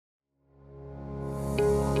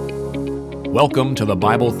Welcome to the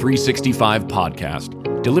Bible 365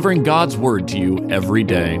 podcast, delivering God's Word to you every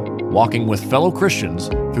day, walking with fellow Christians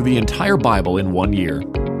through the entire Bible in 1 year.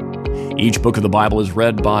 Each book of the Bible is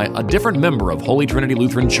read by a different member of Holy Trinity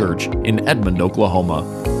Lutheran Church in Edmond, Oklahoma,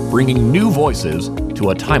 bringing new voices to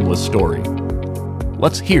a timeless story.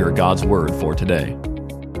 Let's hear God's Word for today.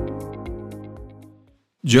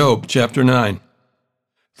 Job chapter 9.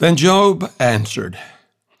 Then Job answered,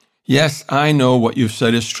 "Yes, I know what you've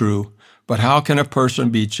said is true, but how can a person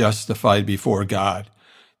be justified before God?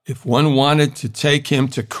 If one wanted to take him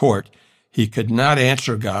to court, he could not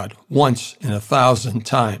answer God once in 1,000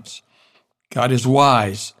 times. God is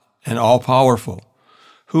wise and all-powerful.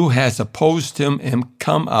 Who has opposed him and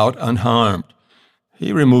come out unharmed?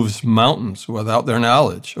 He removes mountains without their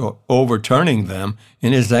knowledge, or overturning them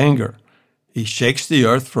in his anger. He shakes the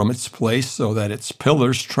earth from its place so that its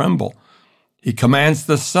pillars tremble. He commands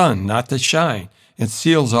the sun not to shine and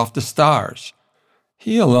seals off the stars.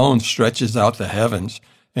 He alone stretches out the heavens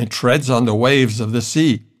and treads on the waves of the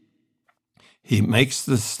sea. He makes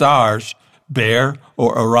the stars, Bear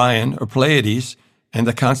or Orion or Pleiades, and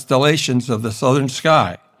the constellations of the southern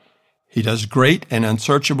sky. He does great and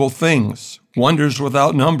unsearchable things, wonders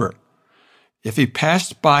without number. If he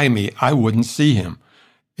passed by me, I wouldn't see him.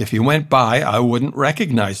 If he went by, I wouldn't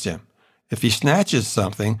recognize him. If he snatches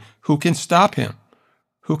something, who can stop him?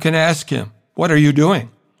 Who can ask him, 'What are you doing?'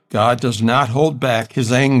 God does not hold back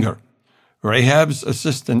his anger. Rahab's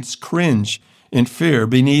assistants cringe in fear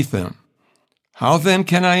beneath him. How then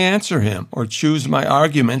can I answer him or choose my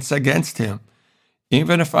arguments against him?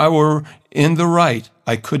 Even if I were in the right,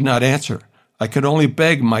 I could not answer. I could only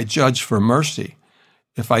beg my judge for mercy.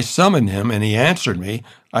 If I summoned him and he answered me,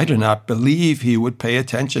 I do not believe he would pay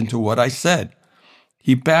attention to what I said.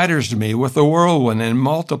 He batters me with a whirlwind and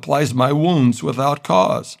multiplies my wounds without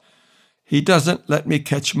cause. He doesn't let me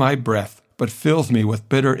catch my breath, but fills me with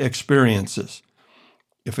bitter experiences.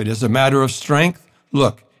 If it is a matter of strength,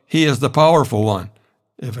 look, he is the powerful one.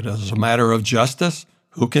 If it is a matter of justice,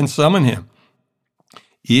 who can summon him?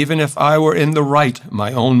 Even if I were in the right,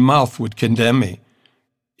 my own mouth would condemn me.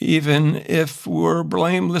 Even if were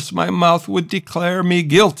blameless, my mouth would declare me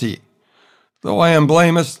guilty. Though I am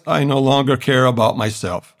blameless, I no longer care about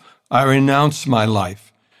myself. I renounce my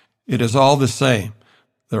life. It is all the same.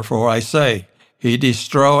 Therefore I say, he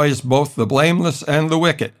destroys both the blameless and the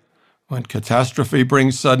wicked. When catastrophe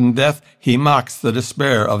brings sudden death, he mocks the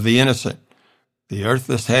despair of the innocent. The earth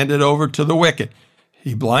is handed over to the wicked.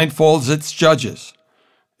 He blindfolds its judges.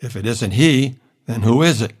 If it isn't he, then who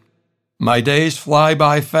is it? My days fly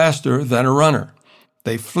by faster than a runner.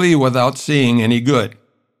 They flee without seeing any good.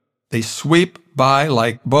 They sweep by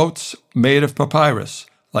like boats made of papyrus,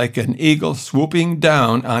 like an eagle swooping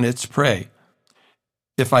down on its prey.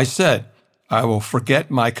 If I said, I will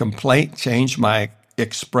forget my complaint, change my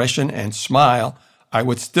expression, and smile, I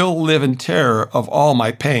would still live in terror of all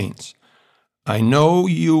my pains. I know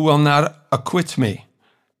you will not acquit me.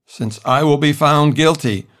 Since I will be found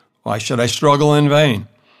guilty, why should I struggle in vain?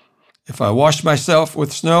 If I wash myself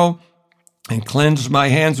with snow and cleanse my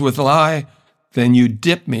hands with lye, then you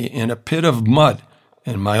dip me in a pit of mud,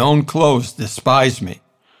 and my own clothes despise me.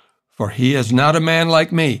 For he is not a man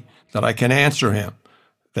like me, that I can answer him,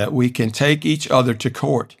 that we can take each other to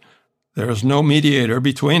court. There is no mediator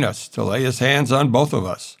between us to lay his hands on both of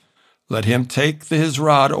us. Let him take his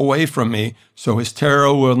rod away from me, so his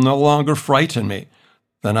terror will no longer frighten me.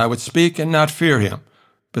 Then I would speak and not fear him.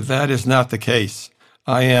 But that is not the case.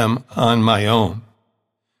 I am on my own.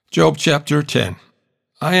 Job chapter 10.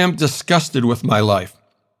 I am disgusted with my life.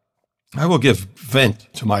 I will give vent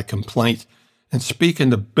to my complaint and speak in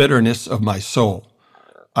the bitterness of my soul.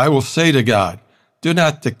 I will say to God, do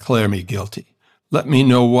not declare me guilty. Let me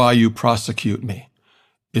know why you prosecute me.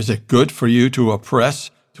 Is it good for you to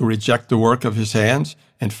oppress, to reject the work of his hands,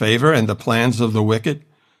 and favor and the plans of the wicked?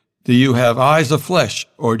 Do you have eyes of flesh,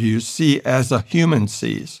 or do you see as a human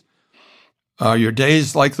sees? Are your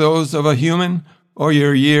days like those of a human, or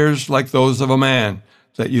your years like those of a man,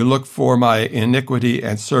 that you look for my iniquity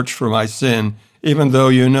and search for my sin, even though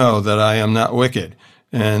you know that I am not wicked,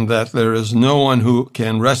 and that there is no one who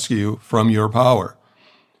can rescue from your power?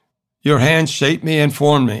 Your hands shaped me and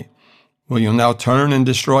formed me. Will you now turn and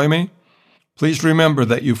destroy me? Please remember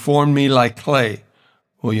that you formed me like clay.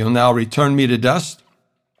 Will you now return me to dust?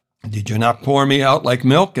 Did you not pour me out like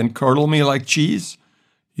milk and curdle me like cheese?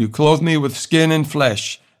 You clothed me with skin and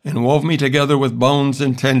flesh, and wove me together with bones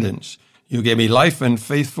and tendons. You gave me life and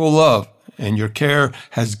faithful love, and your care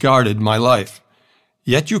has guarded my life.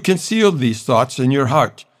 Yet you concealed these thoughts in your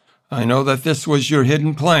heart. I know that this was your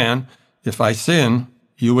hidden plan. If I sin,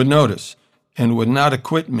 you would notice. and would not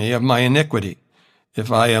acquit me of my iniquity.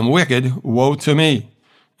 If I am wicked, woe to me.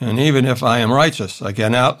 And even if I am righteous, I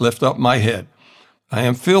cannot lift up my head. I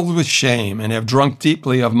am filled with shame and have drunk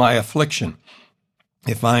deeply of my affliction.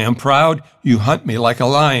 If I am proud, you hunt me like a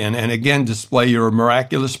lion and again display your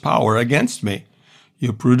miraculous power against me.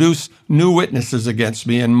 You produce new witnesses against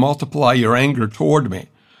me and multiply your anger toward me.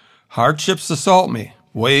 Hardships assault me,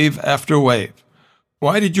 wave after wave.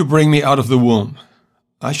 Why did you bring me out of the womb?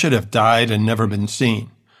 I should have died and never been seen.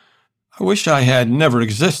 I wish I had never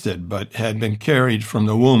existed, but had been carried from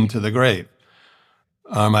the womb to the grave.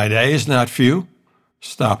 Are my days not few?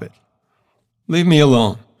 Stop it. Leave me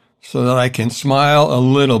alone, so that I can smile a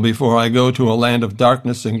little before I go to a land of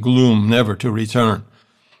darkness and gloom, never to return.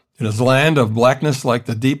 It is a land of blackness like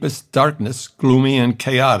the deepest darkness, gloomy and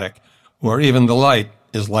chaotic, where even the light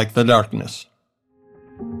is like the darkness.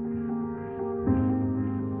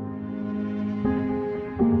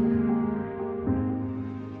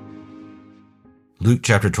 Luke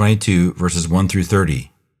chapter 22, verses 1 through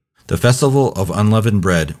 30. The festival of unleavened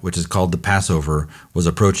bread, which is called the Passover, was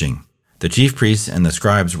approaching. The chief priests and the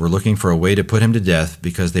scribes were looking for a way to put him to death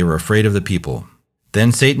because they were afraid of the people.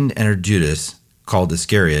 Then Satan entered Judas, called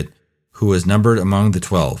Iscariot, who was numbered among the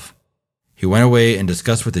 12. He went away and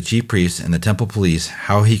discussed with the chief priests and the temple police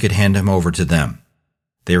how he could hand him over to them.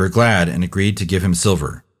 They were glad and agreed to give him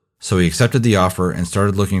silver. So he accepted the offer and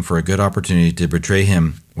started looking for a good opportunity to betray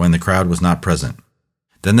him when the crowd was not present.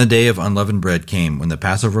 Then the day of unleavened bread came when the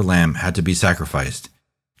Passover lamb had to be sacrificed.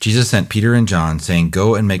 Jesus sent Peter and John, saying,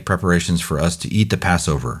 "Go and make preparations for us to eat the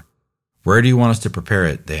Passover." "Where do you want us to prepare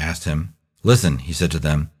it?" they asked him. "Listen," he said to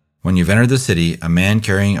them, "when you've entered the city, a man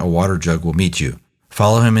carrying a water jug will meet you.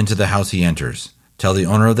 Follow him into the house he enters. Tell the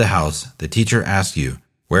owner of the house, 'The teacher asks you,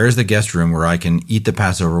 where is the guest room where I can eat the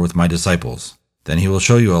Passover with my disciples?' Then he will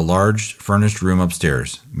show you a large furnished room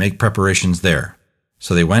upstairs. Make preparations there."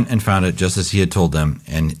 So they went and found it just as he had told them,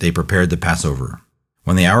 and they prepared the Passover.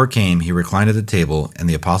 When the hour came, he reclined at the table, and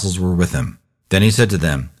the apostles were with him. Then he said to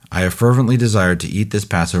them, "I have fervently desired to eat this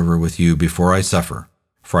Passover with you before I suffer.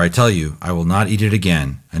 For I tell you, I will not eat it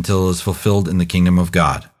again until it is fulfilled in the kingdom of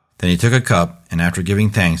God." Then he took a cup, and after giving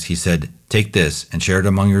thanks, he said, "Take this and share it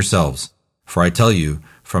among yourselves. For I tell you,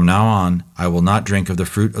 from now on, I will not drink of the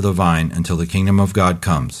fruit of the vine until the kingdom of God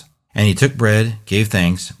comes." And he took bread, gave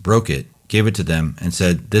thanks, broke it, gave it to them, and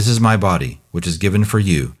said, "This is my body, which is given for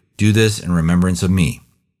you. Do this in remembrance of me."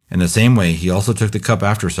 In the same way, he also took the cup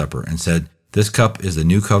after supper and said, "This cup is the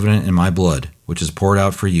new covenant in my blood, which is poured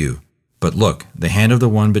out for you. But look, the hand of the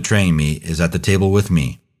one betraying me is at the table with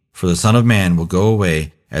me. For the Son of Man will go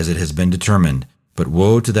away as it has been determined, but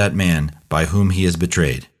woe to that man by whom he is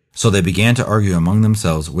betrayed." So they began to argue among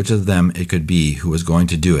themselves which of them it could be who was going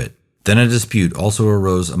to do it. Then a dispute also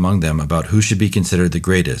arose among them about who should be considered the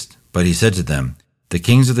greatest. But he said to them, "The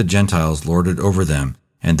kings of the Gentiles lord it over them,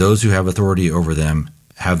 and those who have authority over them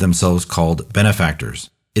have themselves called benefactors.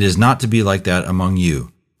 It is not to be like that among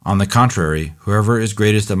you. On the contrary, whoever is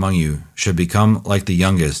greatest among you should become like the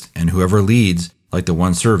youngest, and whoever leads like the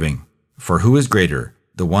one serving. For who is greater,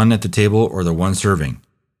 the one at the table or the one serving?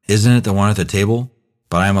 Isn't it the one at the table?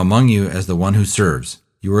 But I am among you as the one who serves.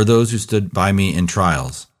 You are those who stood by me in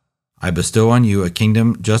trials. I bestow on you a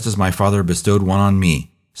kingdom just as my Father bestowed one on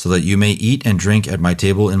me, so that you may eat and drink at my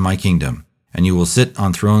table in my kingdom, and you will sit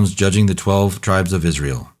on thrones judging the 12 tribes of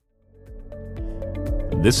Israel."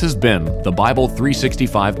 This has been the Bible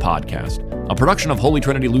 365 podcast, a production of Holy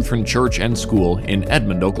Trinity Lutheran Church and School in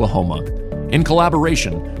Edmond, Oklahoma, in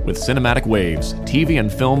collaboration with Cinematic Waves TV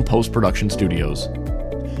and Film Post-Production Studios.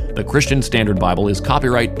 The Christian Standard Bible is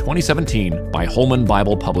copyright 2017 by Holman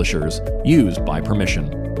Bible Publishers, used by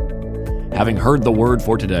permission. Having heard the word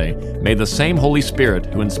for today, may the same Holy Spirit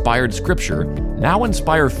who inspired Scripture now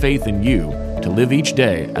inspire faith in you to live each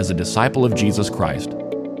day as a disciple of Jesus Christ.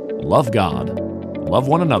 Love God, love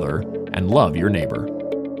one another, and love your neighbor.